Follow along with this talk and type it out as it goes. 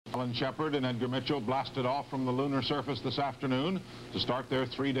Alan Shepard and Edgar Mitchell blasted off from the lunar surface this afternoon to start their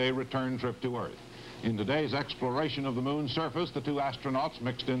 3-day return trip to Earth. In today's exploration of the moon's surface, the two astronauts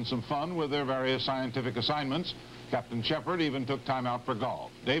mixed in some fun with their various scientific assignments. Captain Shepard even took time out for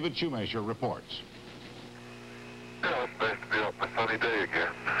golf. David Shoemaker reports. Yeah, it's nice to be up a sunny day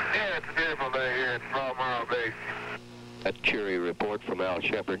again. Yeah, it's a beautiful day here at Februay base. A cheery report from Al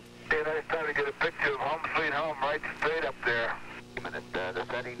Shepard. Yeah, nice time to get a picture of home sweet home right straight up there.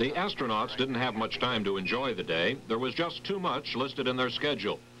 The astronauts didn't have much time to enjoy the day. There was just too much listed in their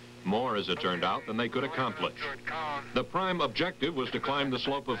schedule. More, as it turned out, than they could accomplish. The prime objective was to climb the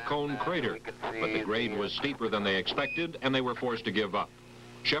slope of Cone Crater, but the grade was steeper than they expected, and they were forced to give up.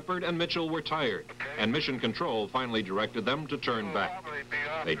 Shepard and Mitchell were tired, and Mission Control finally directed them to turn back.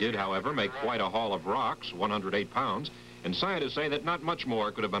 They did, however, make quite a haul of rocks, 108 pounds, and scientists say that not much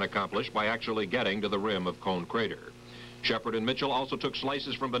more could have been accomplished by actually getting to the rim of Cone Crater. Shepard and Mitchell also took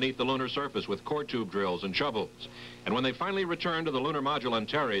slices from beneath the lunar surface with core tube drills and shovels. And when they finally returned to the lunar module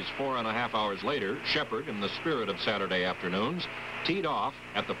Antares 4.5 hours later, Shepard, in the spirit of Saturday afternoons, teed off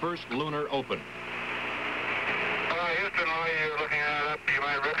at the first Lunar Open. Houston, while you're looking at it up, you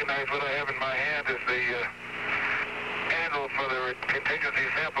might recognize what I have in my hand is the handle for the contingency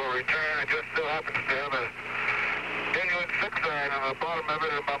sample return. It just so happens to have a genuine 6-iron on the bottom of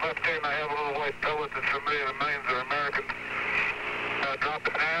it. In my left hand, I have a little white pellet that's familiar to millions of Americans. Drop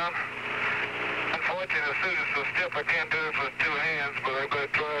it down. Unfortunately, the suit is so stiff I can't do this with 2 hands, but I'm going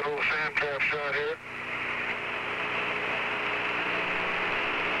to try a little sand trap shot here.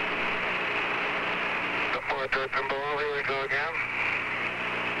 Before I touch them below, here we go again.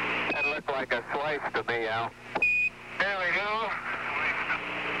 That looked like a slice to me, Al. There we go.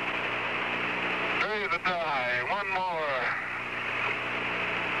 Ready to die. One more.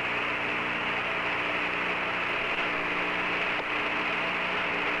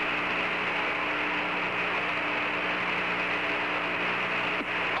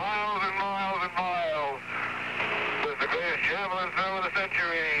 Miles and miles and miles. This is the greatest javelin throw of the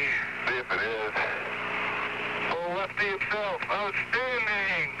century. See if it is. Oh, Lefty himself.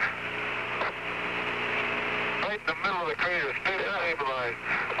 Outstanding. Right in the middle of the crater, stabilized.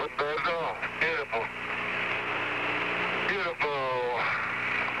 Wasn't bad at all. Beautiful. Beautiful.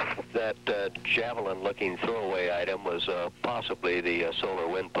 That javelin-looking throwaway item was possibly the solar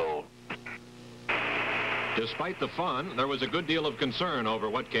wind pole. Despite the fun, there was a good deal of concern over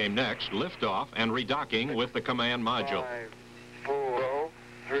what came next, liftoff and redocking with the command module. 5, 4,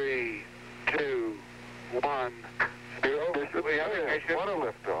 3, 2, 1, 0. We have ignition. What a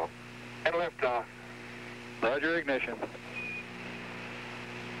liftoff. And liftoff. Roger, ignition.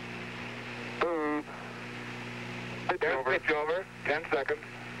 Boom. Pitch over. 10 seconds.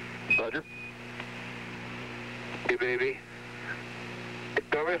 Roger. Hey, baby. Pitch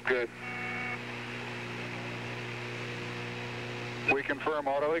over is good. We confirm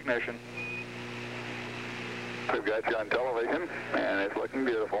auto ignition. We've got you on television, and it's looking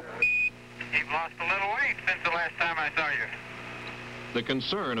beautiful. You've lost a little weight since the last time I saw you. The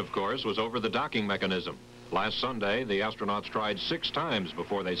concern, of course, was over the docking mechanism. Last Sunday, the astronauts tried 6 times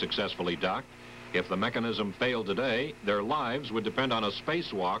before they successfully docked. If the mechanism failed today, their lives would depend on a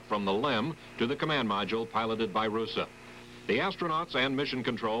spacewalk from the LEM to the command module piloted by Roosa. The astronauts and Mission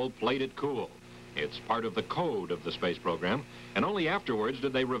Control played it cool. It's part of the code of the space program, and only afterwards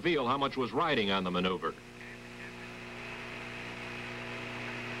did they reveal how much was riding on the maneuver.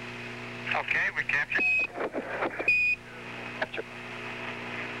 Okay, we captured. Capture.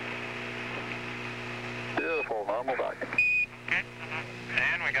 Beautiful, normal docking. Okay.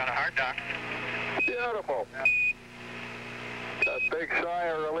 And we got a hard dock. Beautiful. A big sigh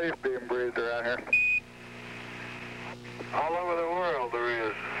of relief being breathed around here. All over the world there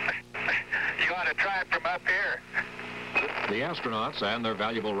is. You ought to try it from up here. The astronauts and their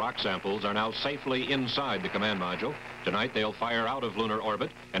valuable rock samples are now safely inside the command module. Tonight they'll fire out of lunar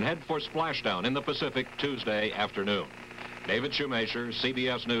orbit and head for splashdown in the Pacific Tuesday afternoon. David Shoemaker,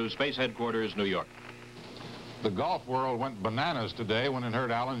 CBS News, Space Headquarters, New York. The golf world went bananas today when it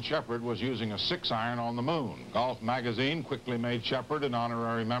heard Alan Shepard was using a 6-iron on the moon. Golf magazine quickly made Shepard an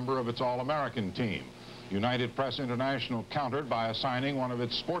honorary member of its All-American team. United Press International countered by assigning one of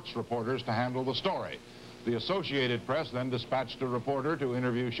its sports reporters to handle the story. The Associated Press then dispatched a reporter to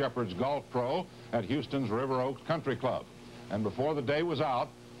interview Shepard's golf pro at Houston's River Oaks Country Club. And before the day was out,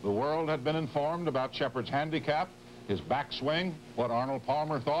 the world had been informed about Shepard's handicap, his backswing, what Arnold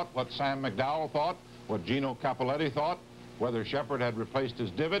Palmer thought, what Sam McDowell thought, what Gino Capoletti thought, whether Shepard had replaced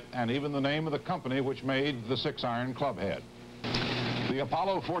his divot, and even the name of the company which made the 6-iron club head. The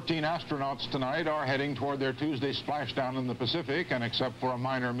Apollo 14 astronauts tonight are heading toward their Tuesday splashdown in the Pacific, and except for a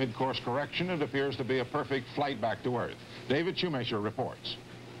minor mid-course correction, it appears to be a perfect flight back to Earth. David Shoemaker reports.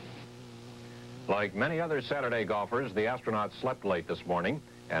 Like many other Saturday golfers, the astronauts slept late this morning,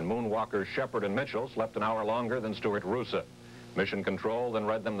 and moonwalkers Shepard and Mitchell slept an hour longer than Stuart Roosa. Mission Control then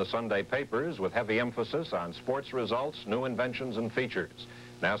read them the Sunday papers with heavy emphasis on sports results, new inventions, and features.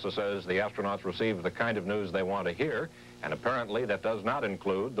 NASA says the astronauts received the kind of news they want to hear, and apparently that does not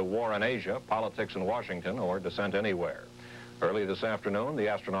include the war in Asia, politics in Washington, or dissent anywhere. Early this afternoon, the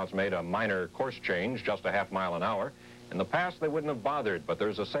astronauts made a minor course change, just a half mile an hour. In the past, they wouldn't have bothered, but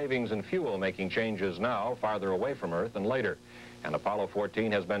there's a savings in fuel making changes now farther away from Earth and later. And Apollo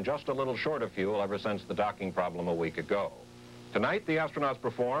 14 has been just a little short of fuel ever since the docking problem a week ago. Tonight, the astronauts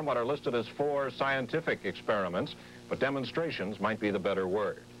perform what are listed as 4 scientific experiments, but demonstrations might be the better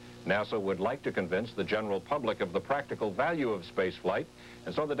word. NASA would like to convince the general public of the practical value of spaceflight,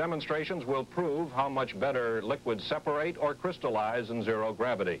 and so the demonstrations will prove how much better liquids separate or crystallize in zero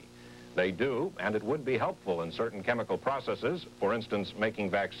gravity. They do, and it would be helpful in certain chemical processes, for instance, making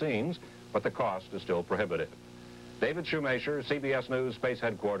vaccines, but the cost is still prohibitive. David Shoemaker, CBS News, Space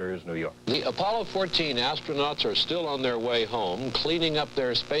Headquarters, New York. The Apollo 14 astronauts are still on their way home, cleaning up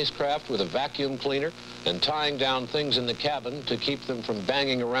their spacecraft with a vacuum cleaner and tying down things in the cabin to keep them from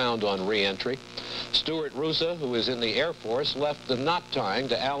banging around on re-entry. Stuart Roosa, who is in the Air Force, left the knot tying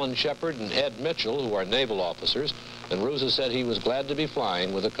to Alan Shepard and Ed Mitchell, who are naval officers, and Roosa said he was glad to be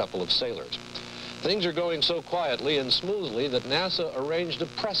flying with a couple of sailors. Things are going so quietly and smoothly that NASA arranged a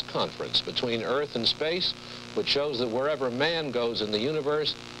press conference between Earth and space, which shows that wherever man goes in the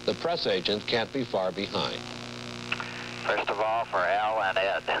universe, the press agent can't be far behind. First of all, for Al and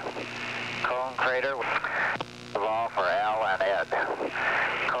Ed. Cone Crater. First of all, for Al and Ed.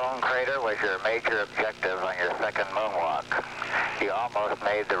 Cone Crater was your major objective on your second moonwalk. You almost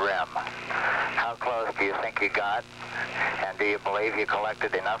made the rim. How close do you think you got? And do you believe you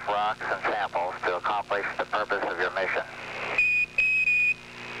collected enough rocks and samples to accomplish the purpose of your mission?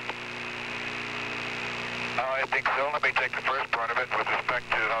 I think so. Let me take the first part of it with respect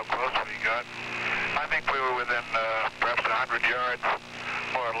to how close we got. I think we were within perhaps 100 yards,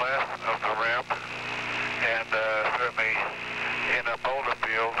 more or less, of the rim. And certainly in a boulder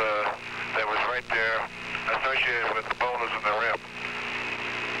field that was right there associated with the boulders in the rim.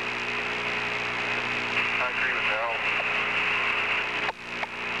 I agree with Al.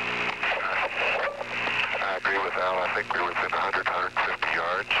 I agree with Al. I think we were within 100, 150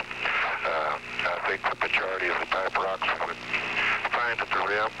 yards. I think the majority of the type rocks we would find at the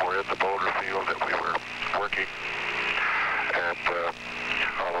rim were in the boulder field that we were working. And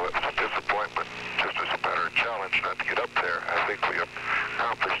although it was a disappointment, just as a matter of challenge not to get up there, I think we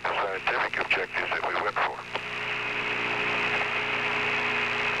accomplished the scientific objectives that we went for.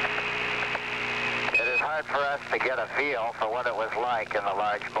 It is hard for us to get a feel for what it was like in the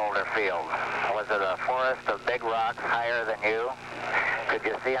large boulder field. Was it a forest of big rocks higher than you? Could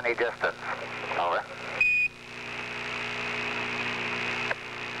you see any distance? Over.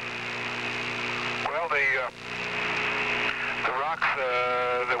 Well, the rocks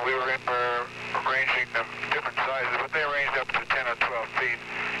that we were in were ranging of different sizes, but they ranged up to 10 or 12 feet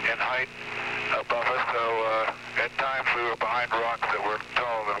in height above us, so at times we were behind rocks that were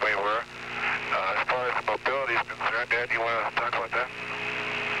taller than we were. As far as the mobility is concerned, Ed, you want to talk about that?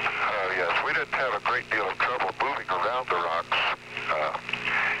 Yes, we didn't have a great deal of trouble moving around the rocks.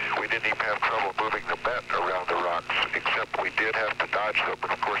 We didn't even have trouble moving the bet around the rocks, except we did have to dodge them,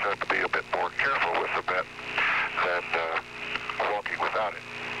 and of course have to be a bit more careful with the bet than walking without it.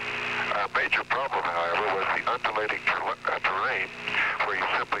 Our major problem, however, was the undulating terrain, where you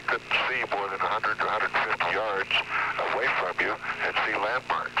simply couldn't see more than 100 to 150 yards away from you and see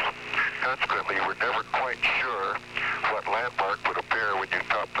landmarks. Consequently, you were never quite sure what landmark would appear when you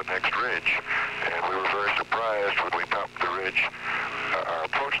topped the next ridge. And we were very surprised when we topped the ridge, or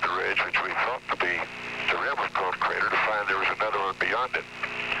approached the ridge, which we thought to be the rim of Cone Crater, to find there was another one beyond it.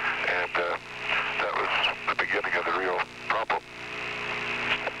 And that was the beginning of the real problem.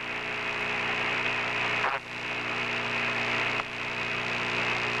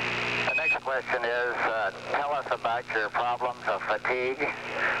 The next question is, tell us about your problems of fatigue,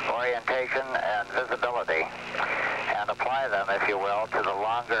 orientation, and visibility, and apply them, if you will, to the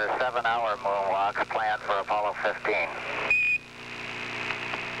longer 7-hour moonwalks planned for Apollo 15.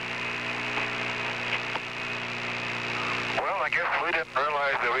 Well, I guess we didn't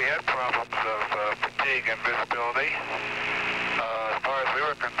realize that we had problems of fatigue and visibility. As far as we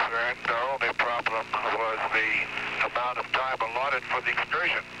were concerned, our only problem was the amount of time allotted for the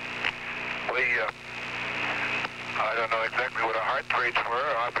excursion. I don't know exactly what our heart rates were.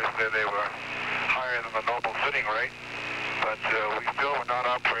 Obviously, they were higher than the normal sitting rate, but we still were not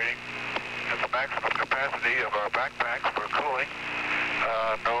operating at the maximum capacity of our backpacks for cooling,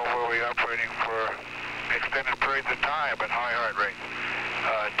 nor were we operating for extended periods of time at high heart rate.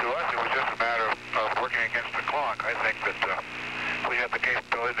 To us, it was just a matter of working against the clock. I think that we had the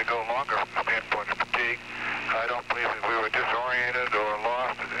capability to go longer from the standpoint of fatigue. I don't believe that we were disoriented or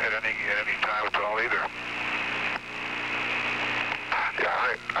lost at any time at all either.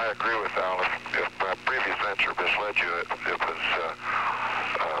 Yeah, I agree with Al. If my previous answer misled you, it was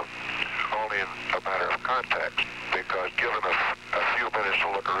only a matter of context, because given a few minutes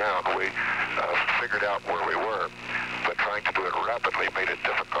to look around, we figured out where we were, but trying to do it rapidly made it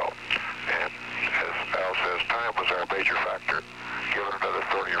difficult. And as Al says, time was our major factor. Given another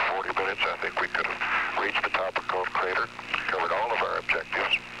 30 or 40 minutes, I think we could have reached the top of Cone Crater, covered all of our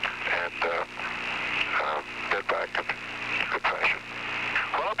objectives, and been back in good fashion.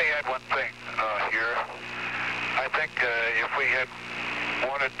 Well, let me add one thing here. I think if we had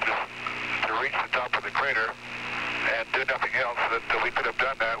wanted to reach the top of the crater and do nothing else, that we could have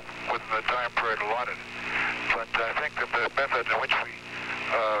done that within the time period allotted. But I think that the method in which we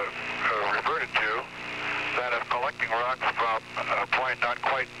reverted to, that of collecting rocks from a point not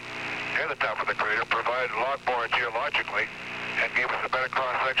quite near the top of the crater, provided a lot more geologically and gave us a better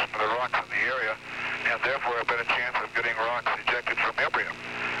cross-section of the rocks in the area, and therefore a better chance of getting rocks ejected from Embryo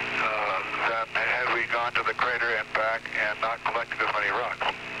than had we gone to the crater and back and not collected as many rocks.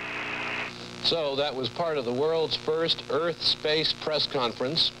 So that was part of the world's first Earth-space press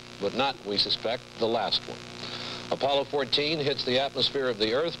conference, but not, we suspect, the last one. Apollo 14 hits the atmosphere of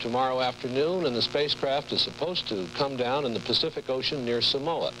the Earth tomorrow afternoon, and the spacecraft is supposed to come down in the Pacific Ocean near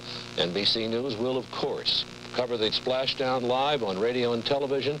Samoa. NBC News will, of course, cover the splashdown live on radio and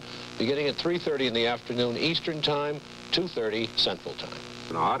television, beginning at 3:30 in the afternoon Eastern Time, 2:30 Central Time.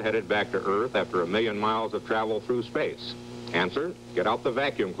 Astronaut headed back to Earth after 1 million miles of travel through space. Answer, get out the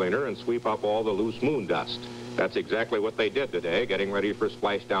vacuum cleaner and sweep up all the loose moon dust. That's exactly what they did today, getting ready for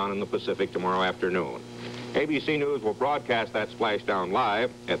splashdown in the Pacific tomorrow afternoon. ABC News will broadcast that splashdown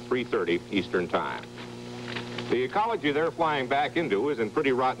live at 3:30 Eastern Time. The ecology they're flying back into is in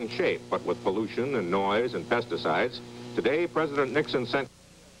pretty rotten shape, but with pollution and noise and pesticides, today President Nixon sent...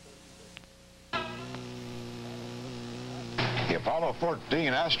 The Apollo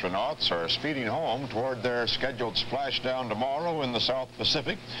 14 astronauts are speeding home toward their scheduled splashdown tomorrow in the South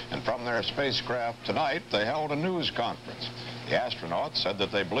Pacific, and from their spacecraft tonight, they held a news conference. The astronauts said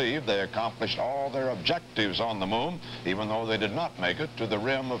that they believe they accomplished all their objectives on the moon, even though they did not make it to the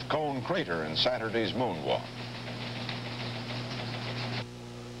rim of Cone Crater in Saturday's moonwalk.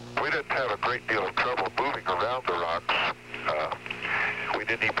 We didn't have a great deal of trouble moving around the rocks. We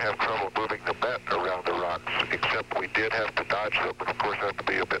didn't even have trouble moving the bet around the rocks, except we did have to dodge them, and of course have to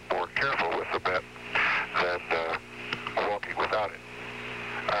be a bit more careful with the bet than walking without it.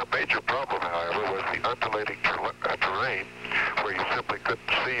 Our major problem, however, was the undulating terrain, where you simply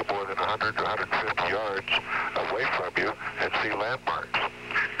couldn't see more than 100 to 150 yards away from you and see landmarks.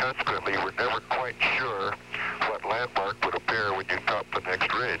 Consequently, we're never quite sure what landmark would appear when you top the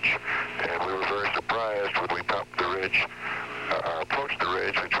next ridge, and we were very surprised when we topped the ridge, approached the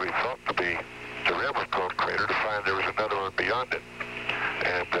ridge, which we thought to be the rim of Cone Crater, to find there was another one beyond it.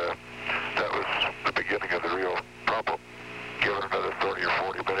 And that was the beginning of the real problem. Given another 30 or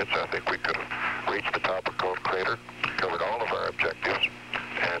 40 minutes, I think we could have reached the top of Cone Crater, covered all of our objectives,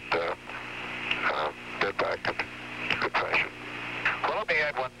 and been back in good fashion. Well, let me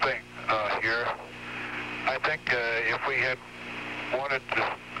add one thing here. I think if we had wanted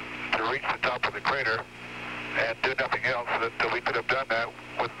to reach the top of the crater and do nothing else, that we could have done that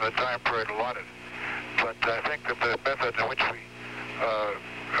within the time period allotted. But I think that the method in which we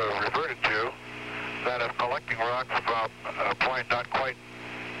reverted to, that of collecting rocks from a point not quite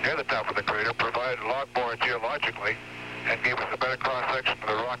near the top of the crater, provided a lot more geologically and gave us a better cross-section of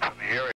the rocks in the area.